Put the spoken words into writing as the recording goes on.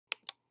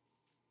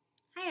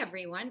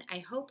everyone. I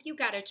hope you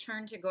got a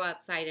turn to go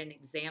outside and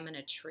examine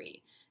a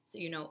tree so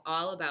you know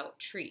all about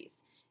trees.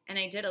 And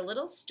I did a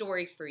little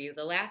story for you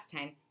the last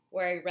time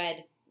where I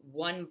read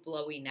One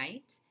Blowy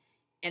Night.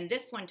 And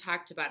this one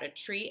talked about a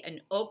tree,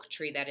 an oak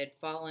tree that had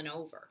fallen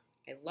over.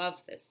 I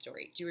love this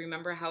story. Do you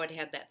remember how it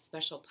had that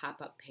special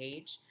pop-up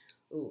page?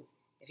 Ooh,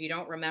 if you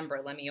don't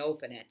remember, let me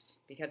open it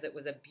because it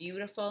was a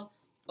beautiful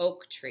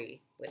oak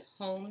tree with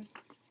homes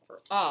for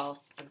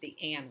all of the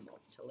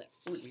animals to live.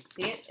 Ooh, do you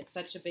see it? It's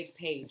such a big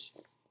page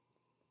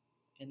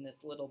in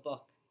this little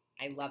book.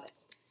 I love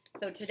it.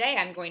 So today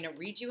I'm going to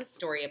read you a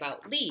story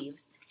about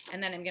leaves,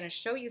 and then I'm going to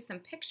show you some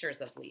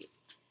pictures of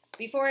leaves.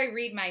 Before I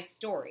read my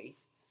story,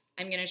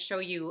 I'm going to show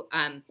you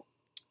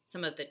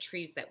some of the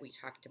trees that we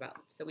talked about.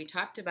 So we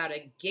talked about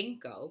a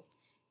ginkgo,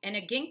 and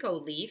a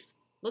ginkgo leaf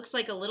looks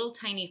like a little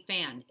tiny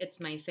fan. It's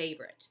my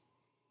favorite.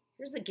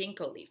 Here's a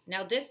ginkgo leaf.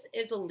 Now this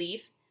is a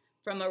leaf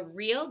from a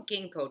real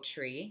ginkgo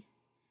tree,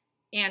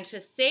 and to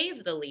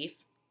save the leaf,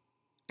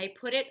 I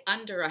put it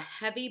under a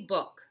heavy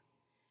book,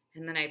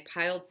 and then I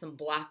piled some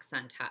blocks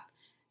on top.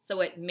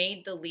 So it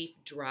made the leaf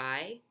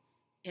dry,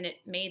 and it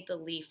made the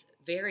leaf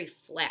very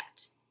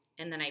flat.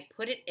 And then I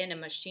put it in a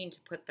machine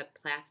to put the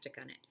plastic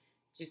on it.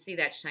 Do you see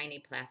that shiny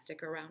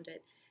plastic around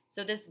it?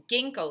 So this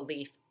ginkgo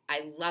leaf,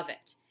 I love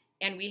it.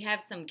 And we have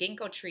some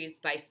ginkgo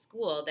trees by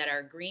school that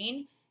are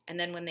green, and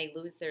then when they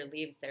lose their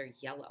leaves, they're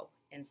yellow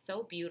and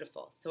so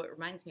beautiful. So it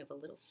reminds me of a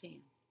little fan.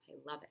 I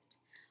love it.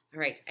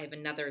 All right, I have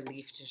another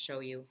leaf to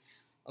show you.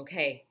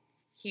 Okay,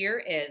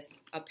 here is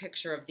a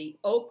picture of the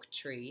oak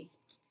tree,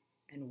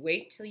 and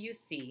wait till you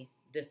see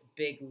this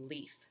big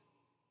leaf.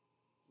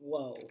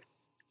 Whoa,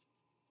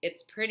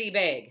 it's pretty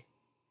big.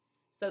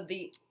 So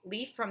the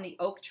leaf from the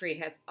oak tree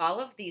has all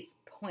of these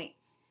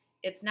points.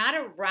 It's not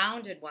a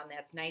rounded one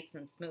that's nice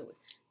and smooth.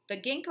 The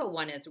ginkgo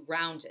one is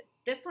rounded.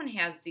 This one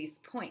has these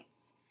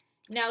points.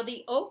 Now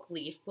the oak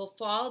leaf will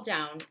fall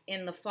down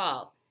in the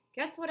fall.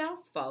 Guess what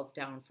else falls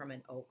down from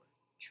an oak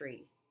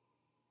tree?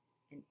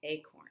 An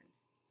acorn.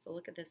 So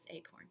look at this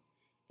acorn.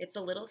 It's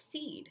a little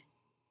seed.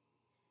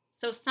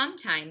 So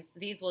sometimes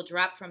these will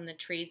drop from the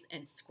trees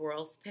and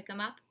squirrels pick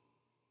them up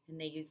and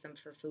they use them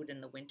for food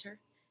in the winter.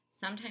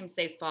 Sometimes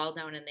they fall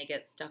down and they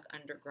get stuck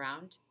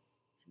underground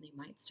and they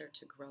might start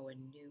to grow a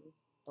new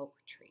oak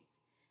tree.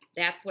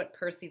 That's what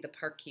Percy the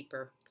park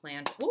keeper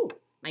planted. Ooh,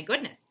 my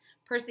goodness.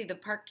 Percy the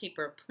park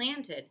keeper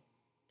planted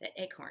the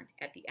acorn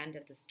at the end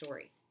of the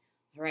story.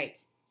 All right,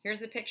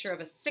 here's a picture of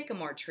a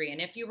sycamore tree.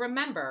 And if you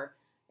remember,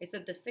 I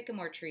said the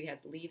sycamore tree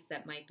has leaves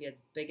that might be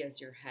as big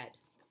as your head.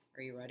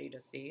 Are you ready to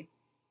see?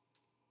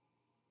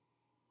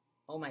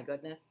 Oh my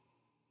goodness.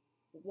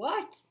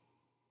 What?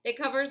 It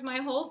covers my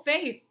whole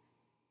face.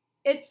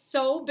 It's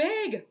so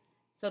big.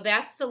 So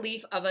that's the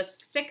leaf of a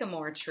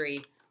sycamore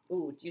tree.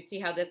 Ooh, do you see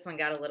how this one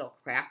got a little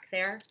crack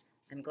there?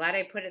 I'm glad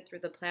I put it through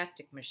the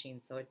plastic machine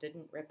so it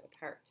didn't rip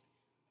apart.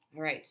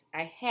 All right,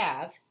 I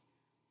have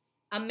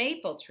a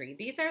maple tree.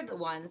 These are the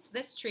ones,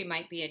 this tree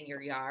might be in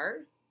your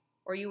yard,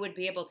 or you would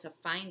be able to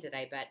find it,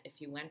 I bet,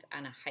 if you went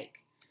on a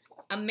hike.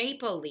 A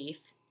maple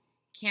leaf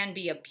can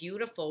be a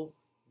beautiful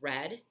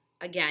red.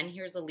 Again,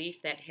 here's a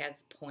leaf that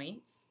has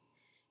points.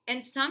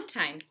 And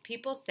sometimes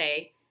people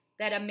say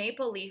that a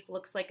maple leaf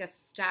looks like a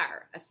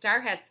star. A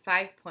star has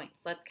 5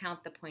 points. Let's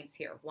count the points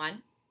here.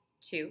 1,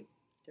 2,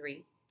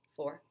 3,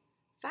 4,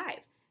 5.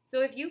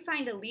 So if you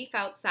find a leaf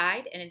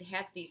outside and it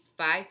has these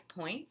 5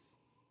 points,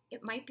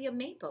 it might be a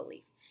maple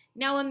leaf.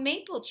 Now a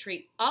maple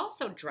tree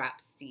also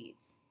drops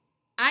seeds.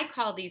 I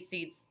call these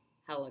seeds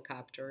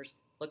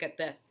helicopters. Look at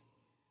this.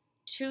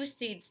 2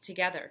 seeds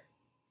together.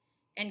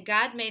 And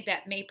God made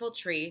that maple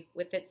tree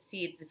with its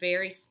seeds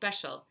very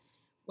special.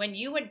 When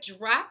you would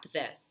drop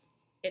this,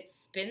 it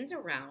spins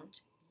around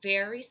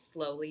very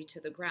slowly to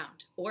the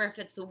ground. Or if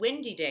it's a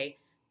windy day,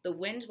 the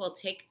wind will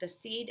take the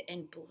seed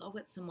and blow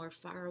it somewhere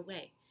far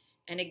away.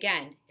 And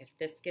again, if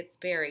this gets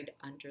buried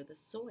under the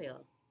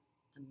soil,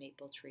 a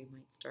maple tree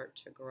might start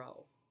to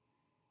grow.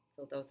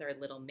 So those are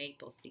little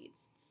maple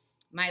seeds.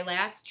 My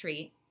last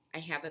tree I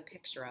have a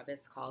picture of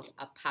is called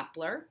a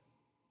poplar.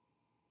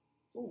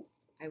 Ooh,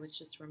 I was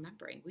just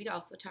remembering. We'd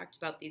also talked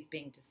about these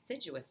being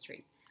deciduous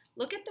trees.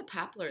 Look at the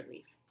poplar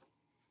leaf.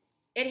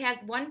 It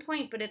has 1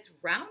 point, but it's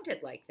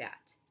rounded like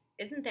that.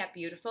 Isn't that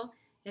beautiful?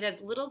 It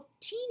has little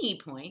teeny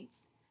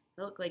points.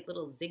 They look like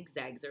little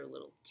zigzags or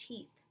little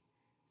teeth.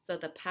 So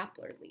the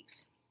poplar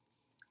leaf.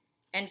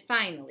 And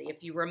finally,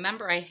 if you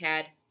remember, I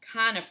had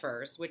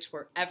conifers, which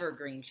were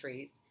evergreen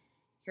trees.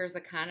 Here's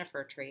a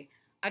conifer tree.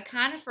 A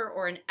conifer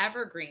or an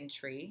evergreen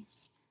tree,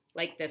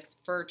 like this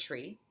fir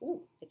tree.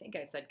 Ooh, I think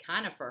I said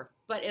conifer,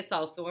 but it's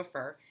also a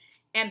fir.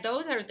 And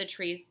those are the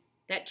trees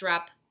that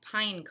drop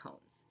pine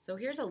cones. So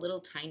here's a little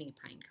tiny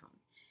pine cone.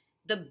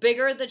 The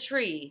bigger the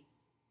tree,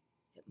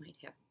 it might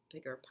have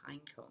bigger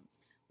pine cones.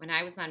 When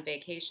I was on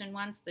vacation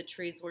once, the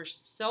trees were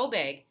so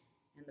big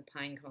and the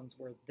pine cones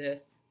were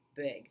this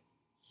big.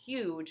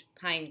 Huge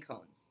pine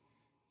cones.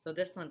 So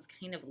this one's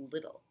kind of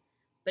little.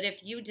 But if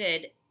you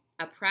did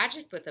a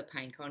project with a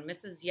pine cone,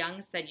 Mrs.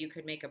 Young said you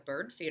could make a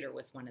bird feeder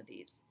with one of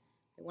these.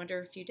 I wonder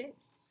if you did.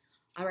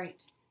 All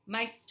right,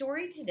 My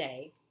story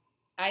today,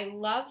 I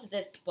love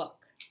this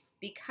book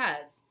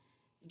because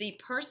the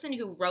person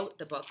who wrote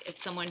the book is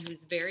someone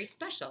who's very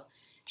special.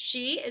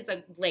 She is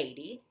a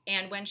lady,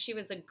 and when she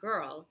was a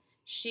girl,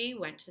 she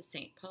went to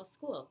St. Paul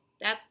School.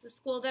 That's the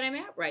school that I'm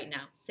at right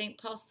now, St.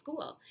 Paul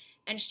School.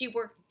 And she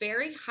worked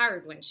very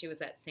hard when she was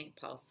at St.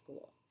 Paul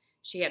School.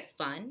 She had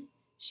fun,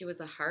 she was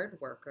a hard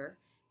worker,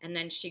 and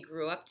then she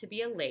grew up to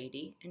be a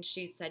lady, and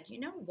she said, you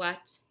know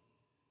what?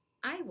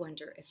 I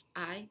wonder if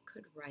I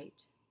could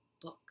write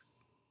books.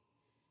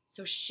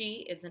 So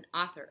she is an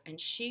author, and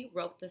she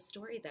wrote the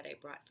story that I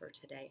brought for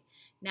today.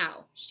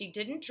 Now, she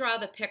didn't draw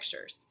the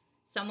pictures.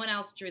 Someone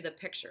else drew the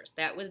pictures.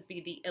 That would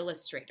be the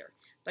illustrator.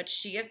 But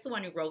she is the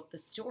one who wrote the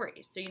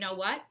story. So you know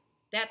what?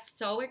 That's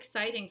so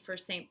exciting for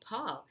St.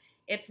 Paul.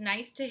 It's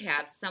nice to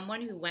have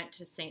someone who went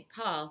to St.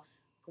 Paul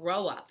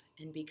grow up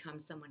and become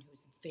someone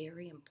who's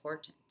very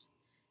important.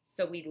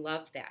 So we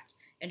love that.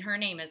 And her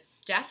name is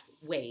Steph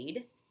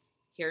Wade.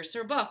 Here's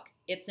her book.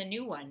 It's a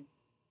new one.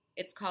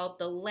 It's called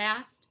The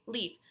Last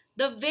Leaf.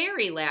 The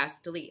Very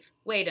Last Leaf.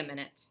 Wait a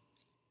minute.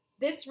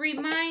 This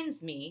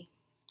reminds me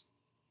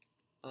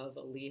of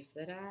a leaf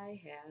that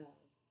I have.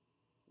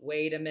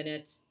 Wait a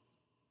minute.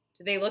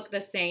 Do they look the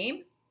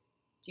same?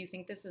 Do you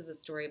think this is a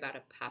story about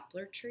a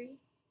poplar tree?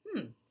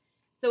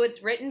 So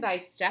it's written by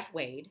Steph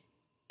Wade,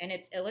 and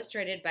it's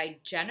illustrated by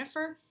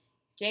Jennifer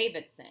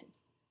Davidson.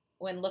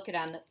 When look at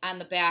on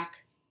the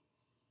back,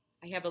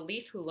 I have a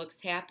leaf who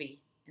looks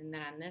happy, and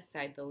then on this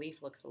side, the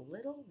leaf looks a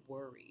little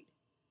worried.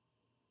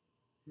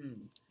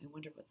 I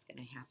wonder what's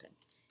going to happen.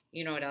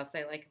 You know what else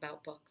I like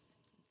about books?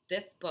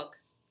 This book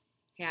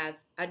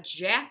has a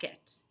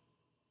jacket.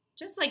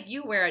 Just like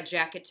you wear a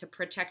jacket to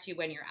protect you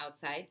when you're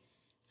outside.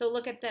 So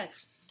look at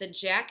this. The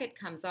jacket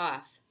comes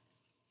off.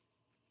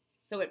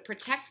 So it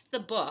protects the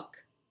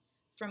book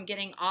from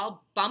getting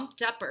all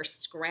bumped up or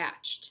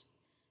scratched.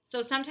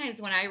 So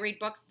sometimes when I read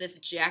books, this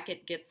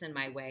jacket gets in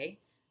my way.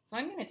 So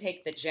I'm going to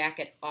take the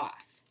jacket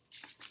off.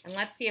 And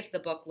let's see if the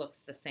book looks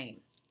the same.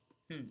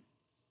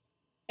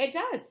 It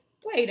does.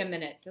 Wait a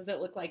minute. Does it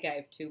look like I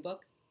have two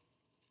books?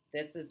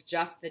 This is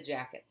just the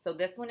jacket. So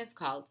this one is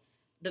called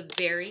The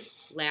Very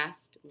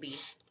Last Leaf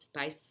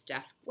by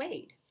Steph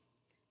Wade.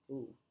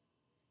 Ooh,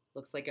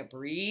 looks like a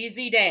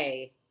breezy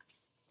day.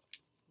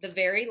 The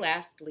Very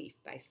Last Leaf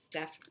by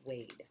Steph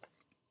Wade.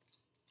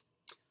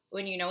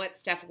 When you know what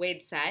Steph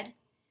Wade said?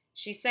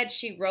 She said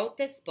she wrote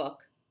this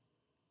book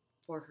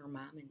for her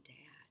mom and dad.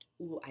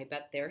 Ooh, I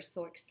bet they're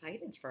so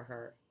excited for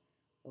her.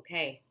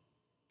 Okay,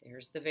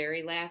 there's the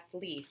very last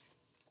leaf.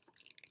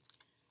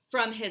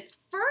 From his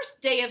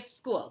first day of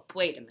school.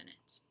 Wait a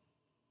minute.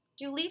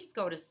 Do leaves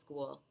go to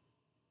school?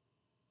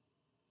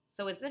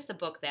 So is this a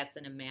book that's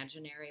an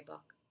imaginary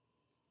book?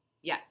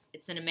 Yes,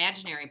 it's an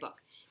imaginary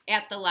book.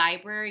 At the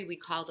library, we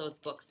call those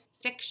books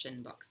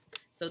fiction books.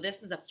 So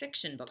this is a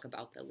fiction book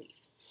about the leaf.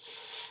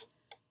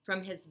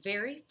 From his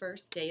very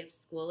first day of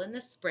school in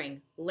the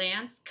spring,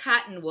 Lance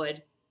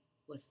Cottonwood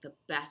was the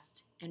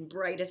best and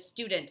brightest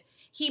student.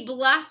 He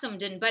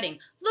blossomed in budding.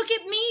 Look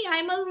at me,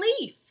 I'm a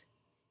leaf.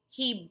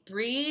 He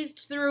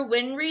breezed through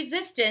wind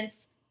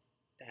resistance.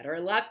 Better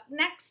luck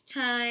next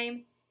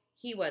time.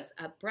 He was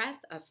a breath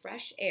of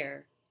fresh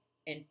air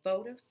in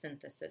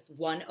photosynthesis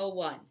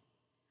 101.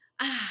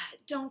 Ah,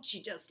 don't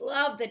you just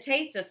love the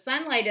taste of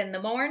sunlight in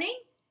the morning?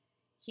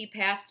 He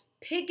passed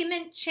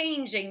pigment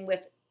changing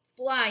with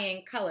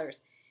flying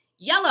colors.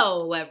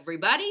 Yellow,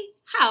 everybody.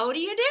 How do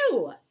you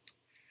do?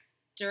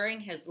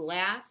 During his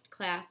last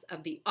class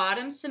of the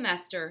autumn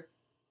semester,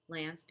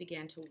 Lance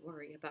began to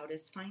worry about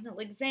his final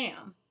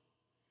exam.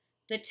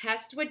 The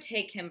test would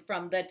take him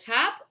from the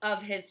top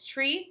of his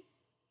tree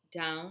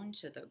down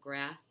to the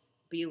grass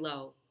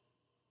below.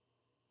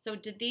 So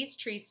did these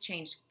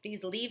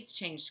leaves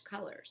changed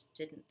colors,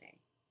 didn't they?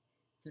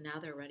 So now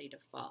they're ready to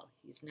fall.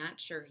 He's not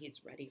sure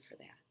he's ready for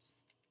that.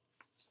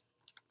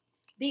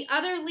 The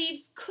other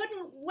leaves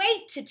couldn't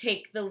wait to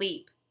take the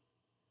leap.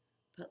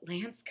 But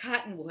Lance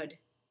Cottonwood,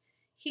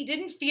 he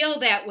didn't feel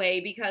that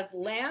way because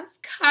Lance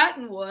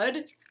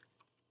Cottonwood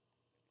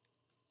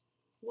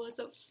was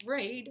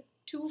afraid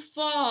to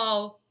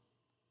fall.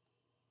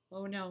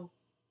 Oh no.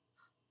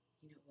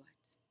 You know what?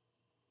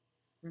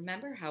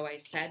 Remember how I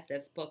said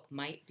this book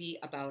might be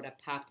about a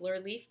poplar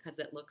leaf because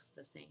it looks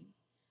the same?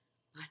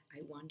 But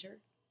I wonder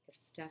if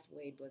Steph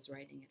Wade was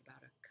writing it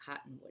about a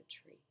cottonwood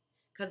tree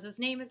because his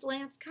name is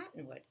Lance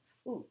Cottonwood.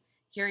 Ooh,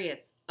 here he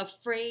is,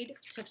 afraid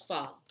to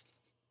fall.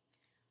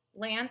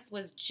 Lance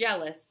was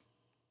jealous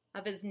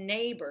of his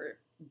neighbor,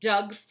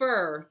 Doug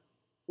Fir.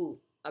 Ooh,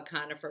 a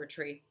conifer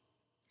tree.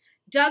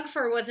 Doug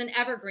Fir was an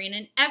evergreen,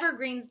 and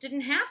evergreens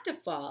didn't have to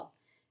fall.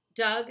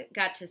 Doug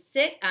got to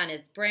sit on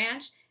his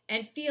branch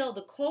and feel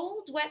the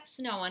cold, wet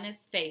snow on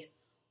his face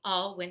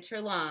all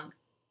winter long.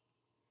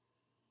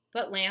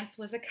 But Lance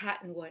was a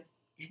cottonwood,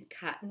 and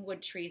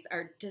cottonwood trees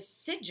are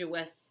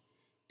deciduous.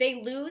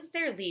 They lose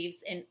their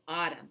leaves in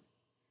autumn.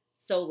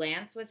 So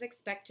Lance was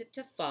expected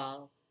to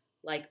fall,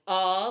 like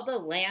all the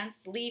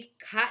Lance Leaf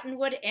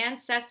Cottonwood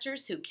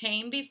ancestors who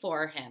came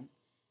before him.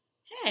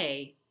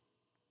 Hey,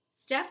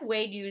 Steph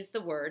Wade used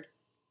the word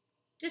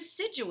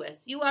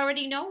Deciduous. You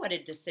already know what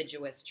a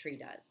deciduous tree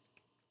does.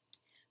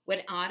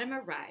 When autumn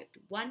arrived,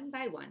 one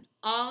by one,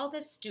 all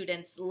the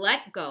students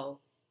let go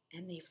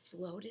and they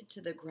floated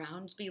to the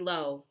ground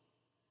below.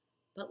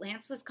 But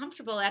Lance was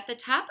comfortable at the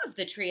top of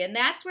the tree, and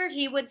that's where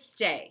he would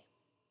stay.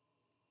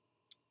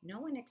 No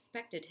one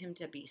expected him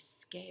to be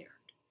scared.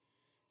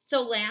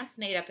 So Lance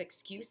made up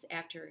excuse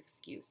after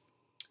excuse.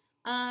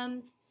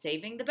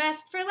 Saving the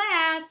best for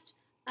last.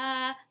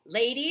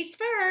 Ladies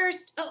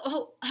first.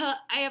 I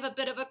have a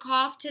bit of a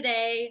cough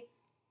today.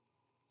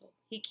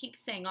 He keeps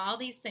saying all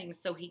these things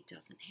so he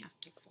doesn't have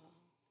to fall.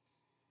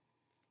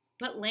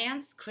 But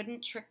Lance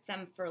couldn't trick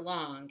them for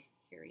long.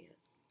 Here he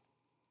is.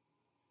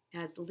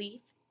 As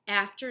leaf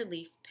after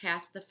leaf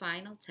passed the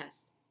final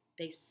test,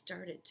 they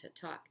started to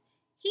talk.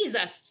 He's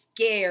a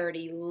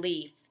scaredy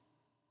leaf.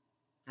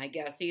 I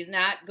guess he's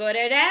not good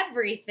at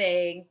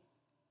everything.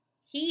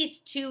 He's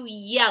too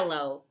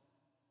yellow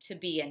to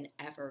be an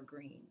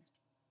evergreen.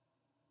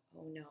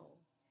 Oh no.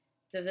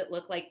 Does it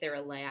look like they're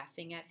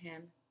laughing at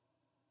him?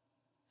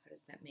 How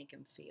does that make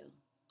him feel?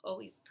 Oh,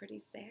 he's pretty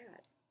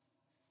sad.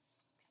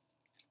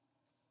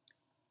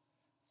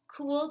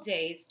 Cool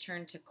days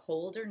turned to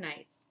colder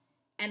nights,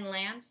 and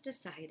Lance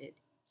decided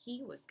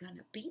he was going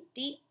to beat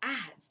the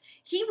odds.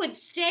 He would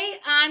stay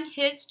on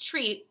his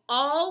tree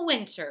all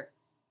winter,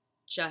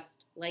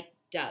 just like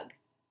Doug.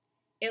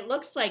 It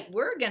looks like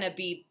we're going to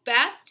be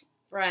best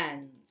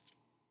friends.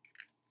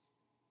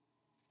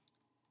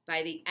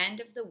 By the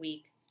end of the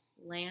week,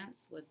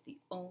 Lance was the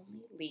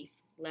only leaf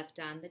left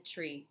on the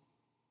tree.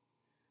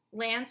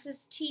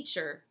 Lance's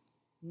teacher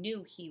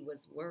knew he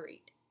was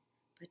worried,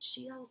 but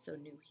she also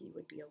knew he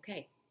would be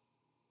okay.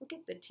 Look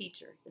at the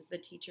teacher. Is the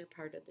teacher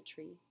part of the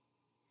tree?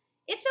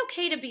 It's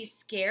okay to be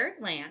scared,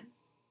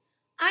 Lance.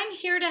 I'm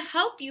here to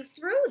help you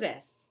through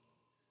this.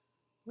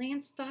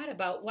 Lance thought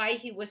about why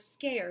he was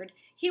scared.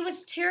 He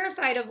was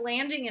terrified of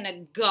landing in a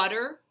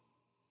gutter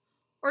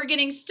or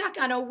getting stuck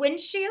on a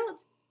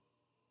windshield.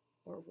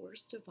 Or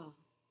worst of all,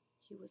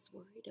 he was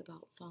worried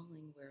about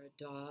falling where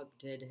a dog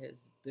did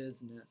his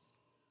business.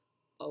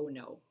 Oh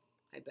no,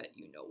 I bet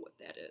you know what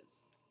that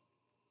is.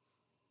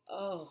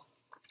 Oh.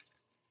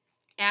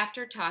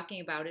 After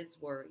talking about his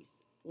worries,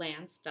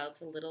 Lance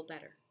felt a little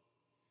better.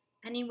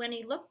 And when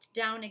he looked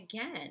down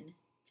again,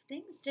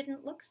 things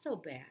didn't look so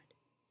bad.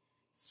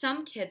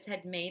 Some kids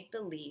had made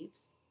the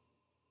leaves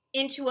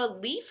into a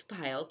leaf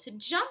pile to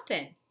jump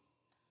in.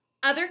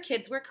 Other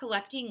kids were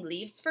collecting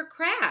leaves for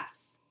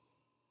crafts.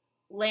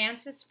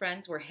 Lance's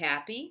friends were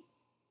happy.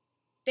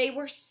 They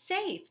were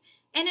safe,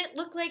 and it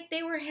looked like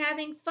they were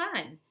having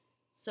fun.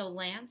 So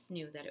Lance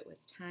knew that it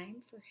was time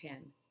for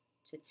him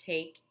to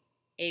take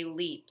a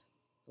leap.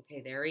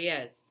 Okay, there he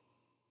is.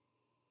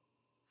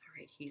 All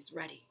right, he's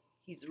ready.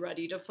 He's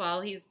ready to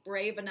fall. He's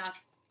brave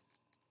enough.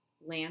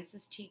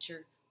 Lance's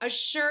teacher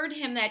assured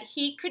him that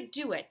he could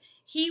do it.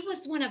 He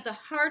was one of the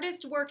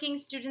hardest working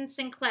students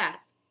in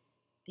class.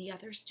 The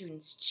other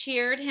students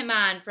cheered him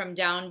on from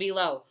down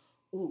below.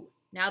 Ooh,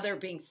 now they're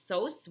being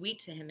so sweet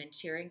to him and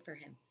cheering for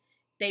him.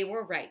 They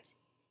were right.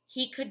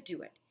 He could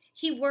do it.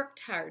 He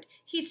worked hard.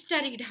 He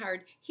studied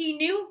hard. He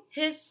knew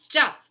his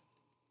stuff.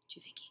 Do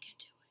you think he can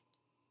do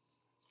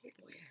it?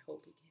 Oh boy, I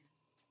hope he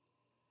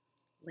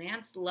can.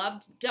 Lance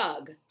loved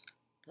Doug,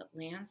 but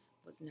Lance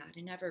was not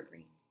an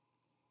evergreen,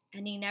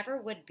 and he never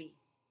would be.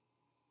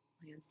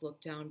 Lance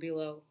looked down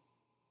below.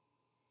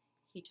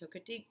 He took a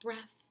deep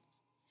breath,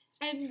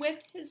 and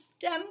with his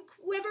stem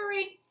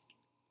quivering,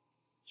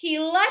 he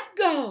let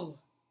go.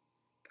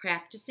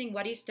 Practicing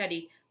what he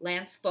studied,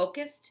 Lance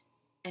focused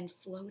and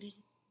floated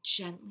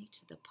gently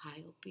to the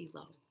pile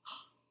below.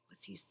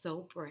 Was he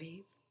so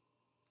brave?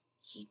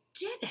 He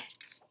did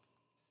it.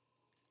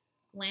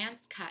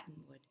 Lance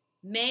Cottonwood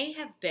may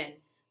have been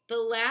the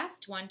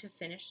last one to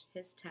finish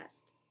his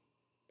test,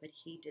 but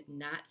he did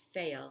not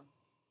fail.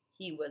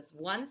 He was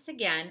once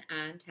again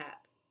on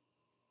top.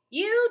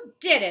 You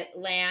did it,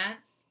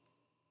 Lance.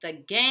 The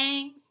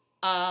gang's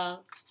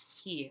all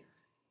here.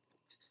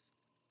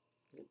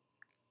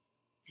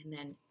 And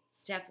then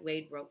Steph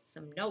Wade wrote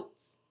some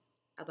notes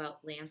about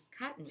Lance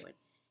Cottonwood.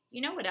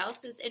 You know what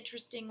else is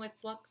interesting with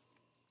books?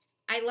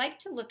 I like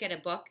to look at a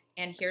book,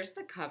 and here's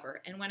the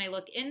cover, and when I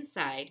look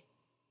inside,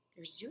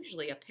 there's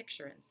usually a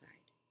picture inside.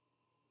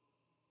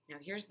 Now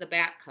here's the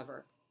back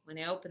cover. When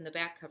I open the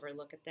back cover,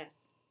 look at this.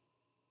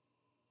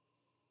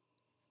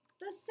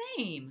 The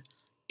same.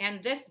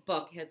 And this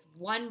book has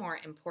one more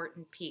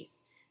important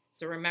piece.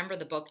 So remember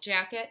the book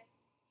jacket?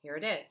 Here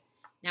it is.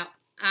 Now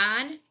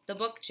on the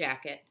book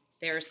jacket,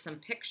 there's some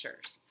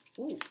pictures.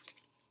 Ooh,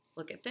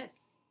 look at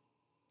this.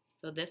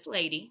 So this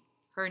lady,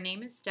 her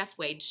name is Steph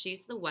Wade.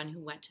 She's the one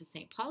who went to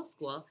St. Paul's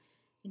School.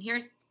 And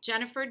here's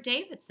Jennifer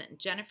Davidson.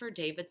 Jennifer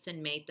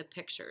Davidson made the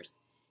pictures.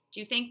 Do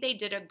you think they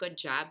did a good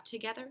job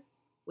together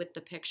with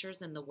the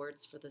pictures and the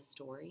words for the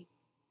story?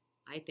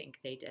 I think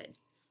they did.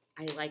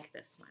 I like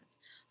this one.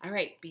 All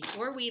right,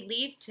 before we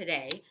leave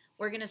today,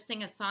 we're going to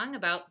sing a song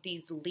about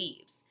these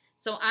leaves.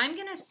 So I'm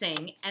going to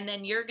sing, and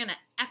then you're going to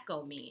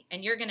echo me.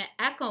 And you're going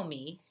to echo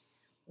me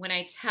when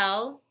I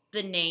tell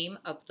the name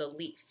of the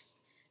leaf.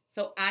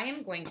 So I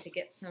am going to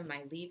get some of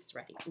my leaves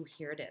ready. Ooh,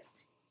 here it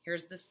is.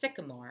 Here's the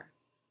sycamore.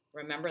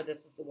 Remember, this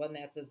is the one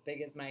that's as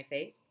big as my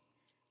face.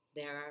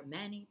 There are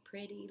many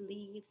pretty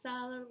leaves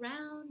all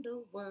around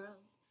the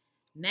world.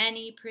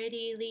 Many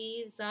pretty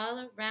leaves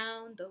all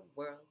around the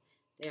world.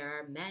 There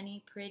are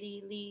many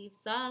pretty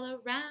leaves all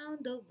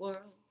around the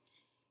world.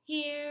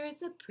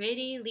 Here's a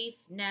pretty leaf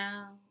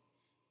now.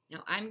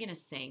 Now I'm going to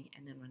sing,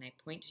 and then when I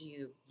point to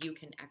you, you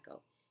can echo.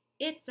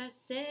 It's a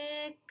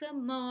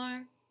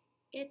sycamore.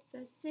 It's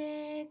a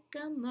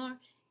sycamore.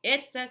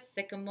 It's a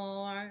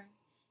sycamore.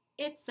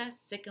 It's a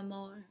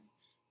sycamore.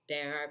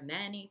 There are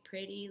many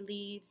pretty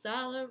leaves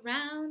all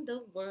around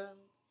the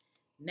world.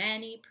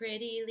 Many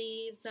pretty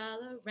leaves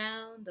all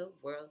around the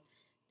world.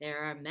 There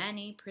are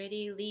many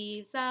pretty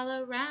leaves all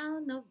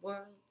around the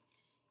world.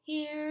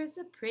 Here's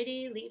a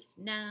pretty leaf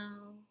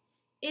now.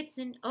 It's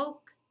an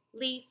oak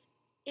leaf.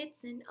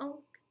 It's an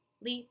oak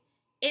leaf.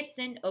 It's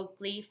an oak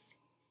leaf.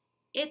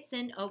 It's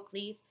an oak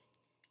leaf.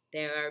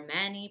 There are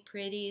many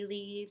pretty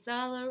leaves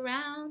all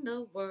around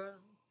the world.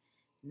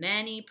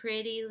 Many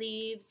pretty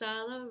leaves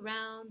all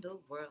around the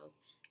world.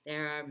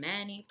 There are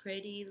many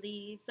pretty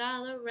leaves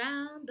all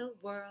around the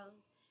world.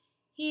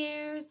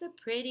 Here's a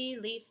pretty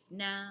leaf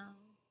now.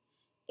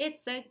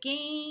 It's a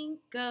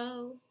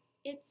ginkgo.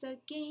 It's a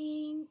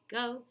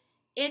ginkgo.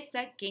 It's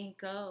a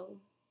ginkgo.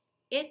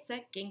 It's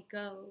a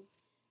ginkgo.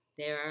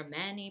 There are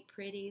many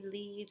pretty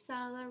leaves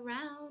all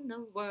around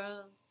the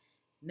world.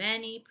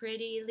 Many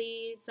pretty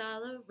leaves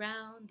all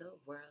around the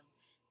world.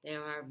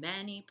 There are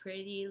many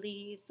pretty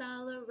leaves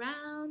all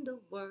around the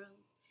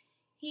world.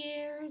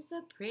 Here's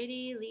a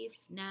pretty leaf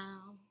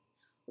now.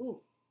 Ooh,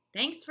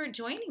 thanks for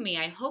joining me.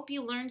 I hope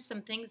you learned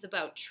some things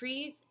about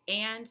trees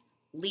and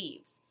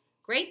leaves.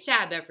 Great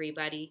job,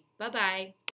 everybody. Bye-bye.